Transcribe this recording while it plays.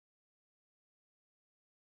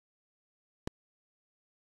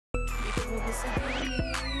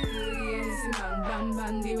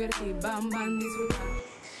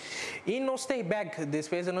E nós stay back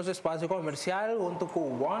depois do nosso espaço comercial, onde com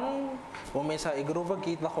o One, o mesa e grupo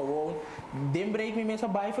aqui tá com dem break me mesa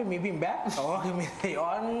by for me being back. Oh, me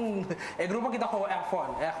on e grupo aqui tá com é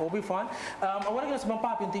fun, é hobby fun. Agora que nós vamos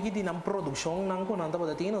papo tem que ter na produção, não com nada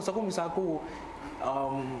para ter, nós só começar com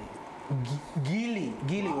Gili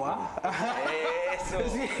wa? Eso.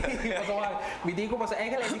 Sim, me digo passa é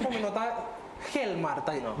que ele como nota Gilmar,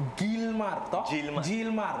 tá? Gilmar, tá?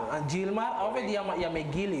 Gilmar, ao dia me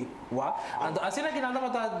Gili, wa? Então, assim aqui nada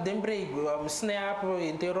mata dembre snap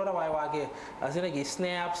inteiro da vai aqui. Assim aqui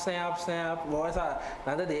snap, vou essa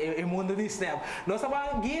nada de mundo de snap. Nós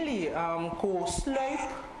estava Gili com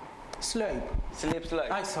Slurp.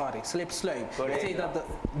 Ai, sorry, slip. Slip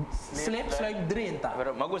 30.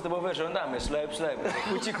 Pero me gusta a versão da, mas slurp.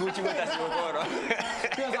 Cuchi, botar seu coro.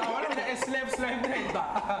 Agora é slip 30.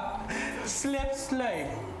 Slip.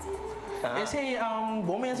 Esse é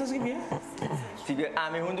bom mesmo assim, viu? Sim, a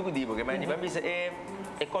mim junto com o Dibo, que mas vamos é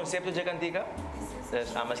conceito de cantiga,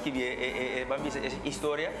 mas que é vamos é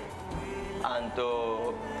história,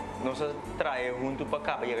 então nós traz junto para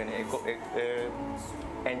cá,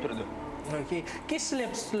 é introdução. Ok. Que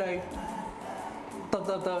slip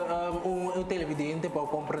um televidente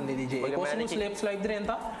pode compreender DJ. Qual é o slip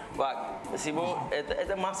 30? Se vou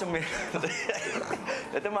é mais ou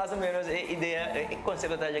menos a ideia, o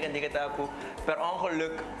conceito da gente que está com per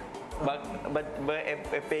ongeluk é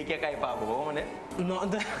pequeno que cai para bom, né? Não,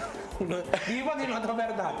 digo que não é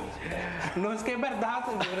verdade. Não é que é verdade,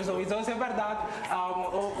 isso é verdade.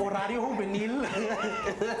 Horário juvenil.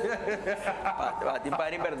 Tem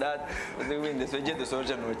para verdade. Isso é dia do sol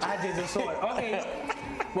já noite. Ah, dia do sol. Ok.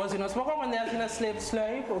 Bom, se nós podemos mandar aqui na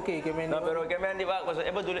slave, ok, que não, pero que me diga,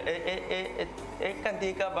 é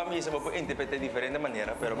cantica vamos para interpretar de diferente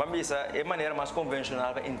maneira, pero vamos é maneira mais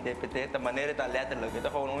convencional para interpretar, da maneira da letra, que está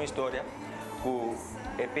falando uma história, que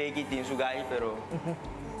é pequeno tem sugai, pero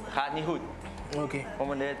hard ni hood. Ok.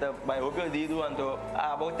 Como maneira vai o pedido, então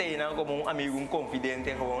a botei não como amigo,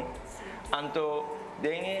 confidente, como, então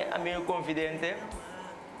tem amigo confidente,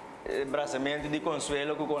 abraçamento de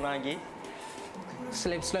consuelo que com aqui.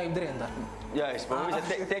 Slip 30. Yes,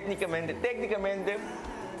 tecnicamente,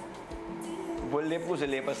 vou ler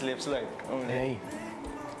para slip.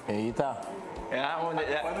 Aí tá.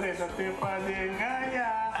 Padre, só tem fazer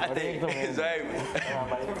ganhar. Até isso aí.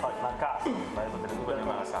 Na casa, vai fazer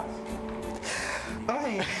na casa.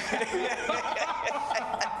 Ai.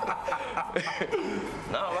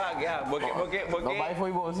 Não, vai, porque não vai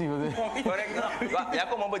foi bom sim, você. Correto. Já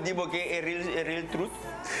como eu digo que é real truth.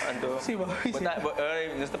 Então, sim, nós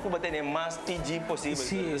estamos batendo mais TG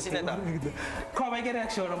possível. Sim. Como é que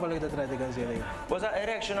reaccionam para o que está trazendo a canção aí? Pois a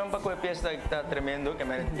reação para a peça está tremendo, que a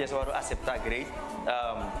peça vai aceitar great.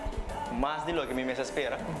 Mais de lo que me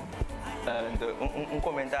espera. Então,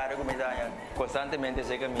 comentário constantemente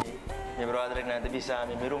sei que meu brother não avisa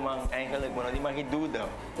meu irmão eigenlijk não tem mais dúvida.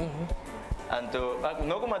 Então,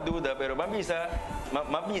 não como dúvida, pero mabisa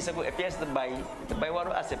que a peça vai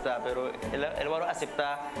aceitar, pero ele vai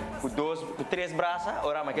aceitar com três braços,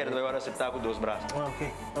 ora mas quero vai aceitar com dois braços.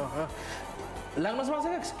 Ok. Lang nós vamos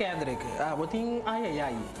fazer Kendrick. Botin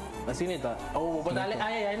ai. Assim né tá. Ou vou dar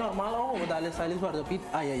ai normal ou vou dar salis para pit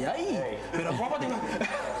ai. Pero como tem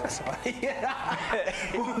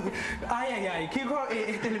ai. Que go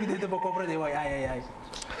televidente para comprar de ai.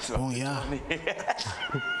 Oh yeah.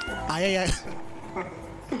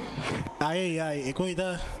 Ai. E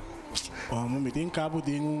coisa. Oh, me tem cabo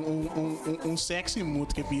de um sexy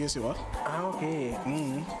mood que piece, ó. Ah, ok.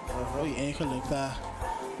 Oi, eigenlijk tá.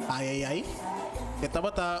 Ai.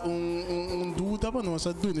 Estava tá dúvida para nós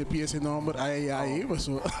do ne piece number ai, mas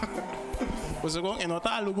com é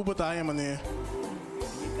nota algo botar aí mané.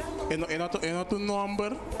 É nota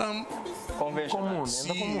number convencional.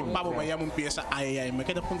 Comum. Babo mas é peça ai, mas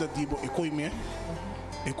cada ponta tipo é coi me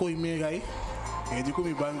aí. É de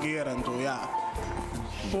como banqueira então já.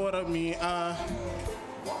 Por mim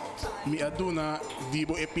me aduna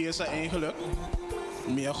tipo é peça eigenlijk.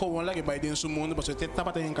 Minha gewoon lagi bij den mundo, você tá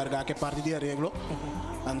para encargar que parte de arreglo.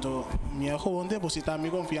 Ando minha gewoon de você tá me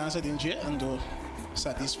confiança de dia, ando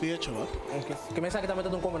satisfeito. Ok. Que mensaje também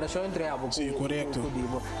tem uma combinação entre a boca. Sim, correto.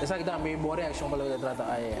 Essa aqui também boa reação para o trata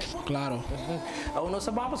aí. Claro. Nós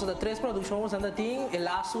sabemos que três produções ainda tem o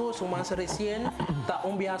laço, o mais recente, tá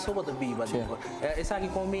biaço para viva. Essa aqui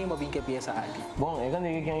comigo, bem que peça aqui. Bom, é que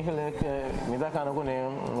me dá cano com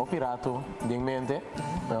um pirata de mente,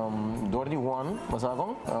 door die one, mas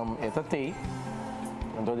agora é tatei.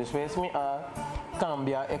 Então depois me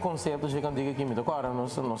cambia o conceito de cantiga que me tocaram,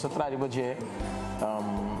 não se traz de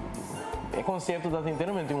é conceito da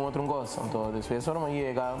inteiramente um outro gosto. Então, depois só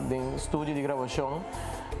chega em estúdio de gravação.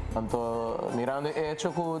 Então, mirando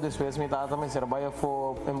hecho que depois me tata me trabalha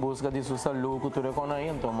em busca de sua saúde, cultura com aí,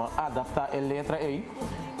 então adaptar a letra aí,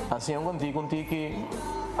 assim eu contigo que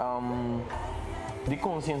de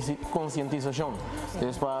conscientização.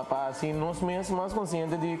 Então, para assim nós mesmos mais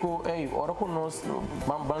conscientes de que, ei, ora que nós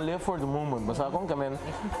vamos live for the moment, mas sabe como que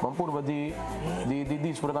vamos por de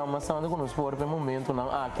desfrutar uma ação que nós por momento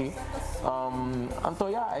não aqui. Então,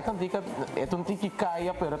 é que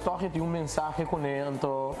caia, pero toque tem mensagem com ele,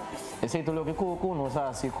 então esse é o que nós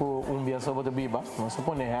assim com dia sobre a Biba, nós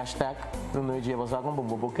põe hashtag para nós dia você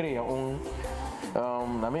como criar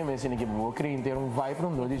na minha mensagem que vou criar ter vibe para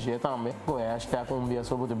nós dia também, com hashtag dia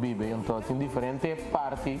sobre a Biba, então tem diferentes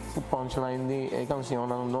partes do punchline de canção,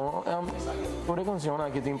 não toda canção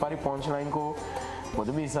aqui tem para punchline com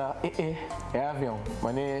pode pensar, é avião,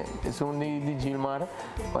 mas é um de Gilmar,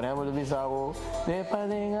 por exemplo, pode pensar, de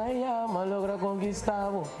Padengaia, mas logra conquistar,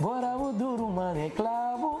 bora o duro, mano, é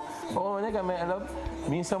clavo, olha que ela,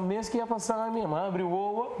 pensa mesmo que ia passar a minha, mas abre o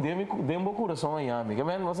ovo, dê-me o coração aí, amiga,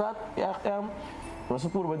 mas você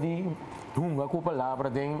curva de uma palavra,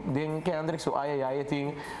 tem que André,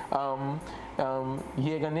 tem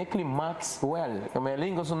chega no climax well, como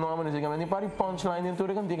língua seu nome, não para punchline em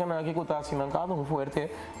tudo que diga na que está assim cada forte,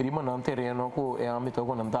 rimanando terreno que é âmbito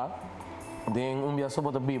que não está. Tem dia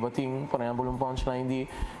sobre a Biba, tem, por exemplo, punchline de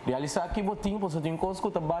realizar que botinho, você tem coisas que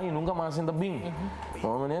trabalham e nunca mais ainda bem.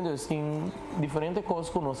 Normalmente, tem diferentes coisas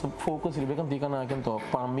que nós foco se que diga na que então,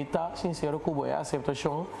 para mim tá sincero que é a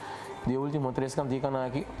aceitação de último 3 canticas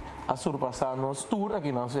aqui a surpassar nosso tour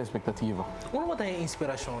aqui nossa expectativa. Como tem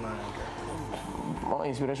inspiração na? A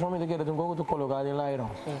inspiração me quer um pouco tu colocar em lá,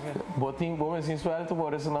 botinho bom assim suave tu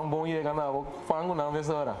por isso não bom ir na fango na vez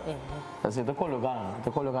hora. Assim tu colocar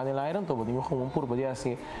em lá, então botinho como por poder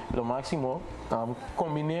assim o máximo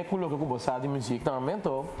combinar com o que você sabe de música também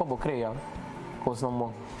então para criar.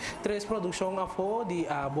 Três produções a fo de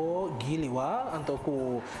abo Giliwa anto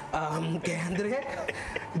ku Kendrick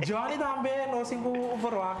Johnny também nós cinco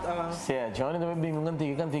overwatch sim Johnny também bem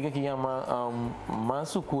cantiga que chama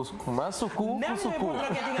Masuku Masuku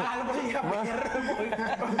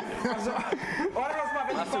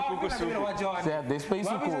sim depois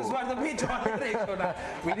Suku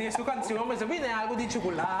isso canção mas bem é algo de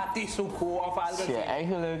chocolate suco ou algo assim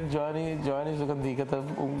eigenlijk Johnny so cantiga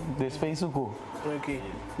depois Suku. Ok.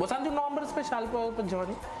 Você tem um nome especial para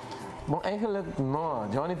Johnny? Bom, eigenlijk não.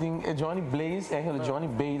 Johnny Blaze, eigenlijk Johnny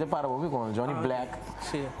Beta para o com Johnny Black,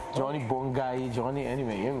 Johnny Bongai, Johnny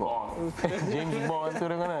anyway, James Bond,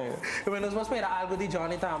 tudo que não. Mas nós vamos esperar algo de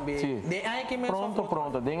Johnny também. Sim.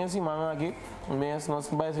 Pronto. Tem esse semana aqui, mês nós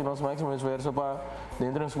vai ser nosso máximo esforço para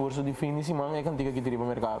dentro do transcurso de fim de semana é cantiga que tira para o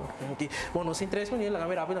mercado. Ok. Bom, nós em 3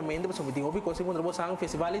 minutos, rapidamente, você vai ter um pico segundo você um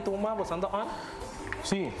festival e tumba, você anda on?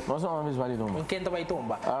 Sim, nós somos um festival e tumba. Quem vai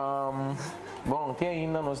tumba? Bom, tem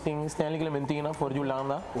ainda nós temos Stanley Clementina for de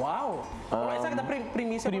Holanda. Uau! Essa é da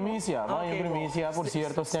primícia? Primícia, vai em primícia, por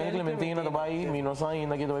certo. Stanley Clementina também, nós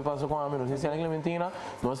ainda que também passou com a nós Stanley Clementina,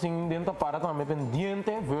 nós temos dentro para também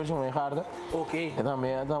pendente, versão errada. Ok. E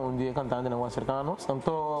também é um dia cantante não cercanos.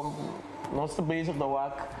 Então, nós base da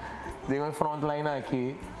WAC, tem um frontline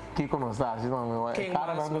aqui. Que conosco, não é?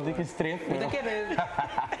 Cara, não tem que straight. Muita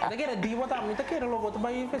queira diva tá, muita queira logo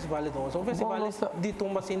também festival então, são festivais de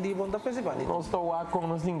tumba assim de bom da festival. Nós estou a como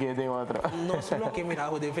nós ninguém tem outra. Nós não que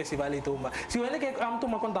mirar o de festival de tumba. Se você quer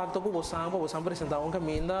tomar contato com você, para você apresentar um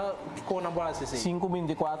caminho com a base assim.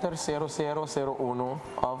 524-0001 ou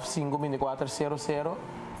 524-00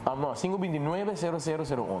 não,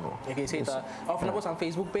 529-0001. Ok, você está off na nossa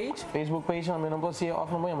Facebook page? Facebook page também não você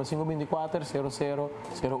off na manhã, 524-0001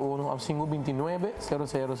 ou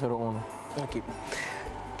 529-0001. Ok.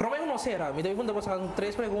 Prometo não será, me deve perguntar você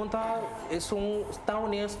 3 perguntas, é tão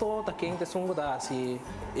honesto, está quente, é um assim,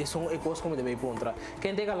 é um coisa como deve perguntar.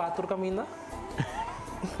 Quem tem lá tur caminho?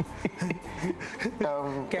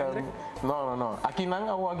 Não. Aqui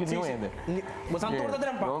não há aqui nenhum ainda. Você não turda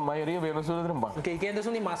trampa? A maioria vem no sul da trampa. Ok, quem é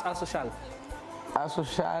o mais asocial?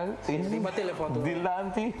 Asocial? Sim, telefone.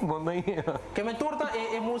 Dilante, bom dia. Que me turta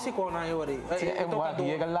é músico na hora. É tocador.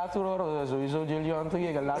 Chega lá tu hora, eu sou Gilionto,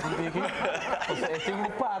 chega lá tu aqui. Tem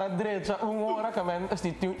para direita, uma hora que man,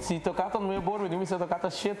 se tocar no meu bordo, me se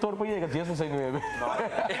tocar 7 horas para chegar, 10 ou 6 9.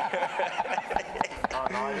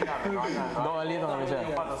 No, ali também, Tem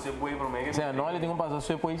um passo ser boi para mim. se no ali tem um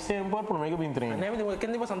passo a por sempre por meio que bem treino. Nem me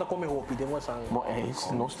quem você anda come roupa, tem você. Bom, é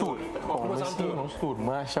isso, não estou. Não estou,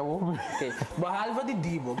 mas já vou. Ok. Bahalva de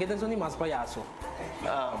Dibo, que tem são mais palhaço.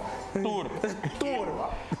 Tour. Tour.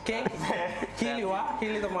 Quem?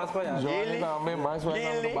 Kili tá mais palhaço. Johnny também mais vai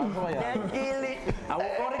dar.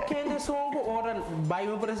 Agora quem tem som, ora vai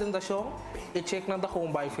uma apresentação e check na da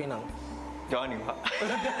home by final. Johnny,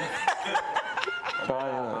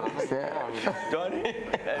 Johnny.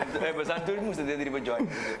 Pesan tu mesti dia daripada Johnny.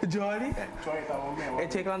 Johnny? E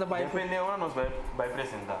check na da by final. Depende onde nós vai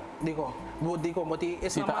apresentar. Digo, moti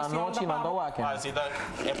Se tá a noite não dá o aqui. Ah, se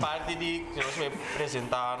é parte de que nós vai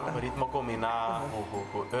apresentar o ritmo combinar,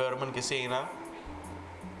 o urban que cena.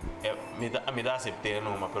 Me dá aceitar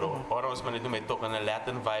numa, mas agora nós não me toca na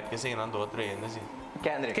Latin vibe que cena do outro ainda assim.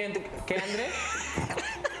 Kendrick. Kendrick?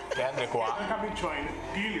 Kendrick qua. A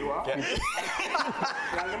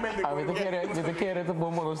gente quer ter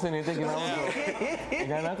bom mono senete que não.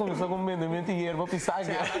 Ganhar começou com vendimento de erva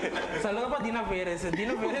pisagem. Saludo para Dina Pérez de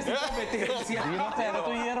competência. Dina Pérez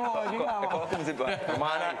tu erva aqui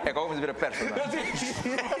Mana, é como se vira personal.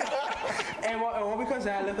 É óbvio que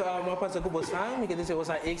uma coisa que você me quer dizer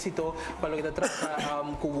você êxito para o que trata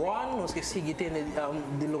com o one, nós que seguir tem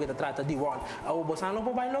de lo que trata de one. O você não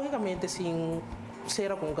pode logicamente sim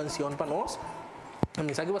ser com canção para nós. A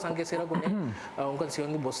mensagem que você quer ser com uma canção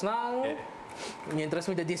de Bosnan. Mientras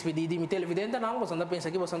me despedi de mi televidente, não, você anda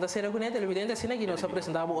pensa que você anda ser com ele televidente, assim que nós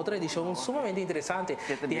apresentava outra edição sumamente interessante.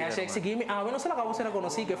 De hashtag seguime, não sei lá você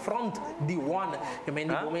conhece que Front de One, que me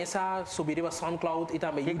começa a subir para SoundCloud e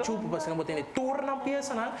também YouTube, para você não ter tour na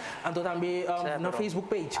peça, né? Então também na Facebook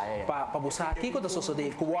page, para buscar aqui quando sou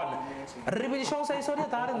de One. Ripitishon sai só de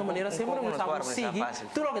tarde, de maneira sempre nos estamos seguir,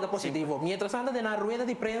 tudo o que está positivo. Mientras anda na rueda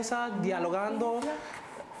de prensa, dialogando.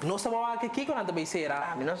 Nós estamos aqui com a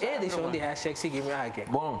beira. É edição de hashtag seguimos aqui.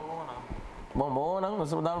 Bom, não? Nós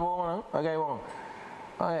estamos dando bom, não? Ok, bom.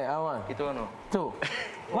 Ok, awan. Itu ano? Two.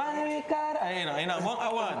 One, cara. Aí não. Bom,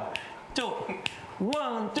 awan. Two.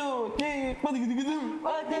 1, 2, 3.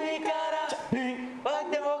 Bate cara.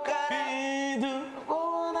 Bate cara.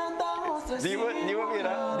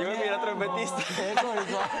 Dia vira trompetista. É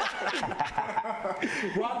coisa.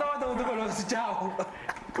 Volta conosco, tchau.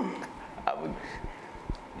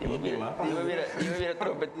 Dia vira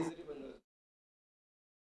trompetista.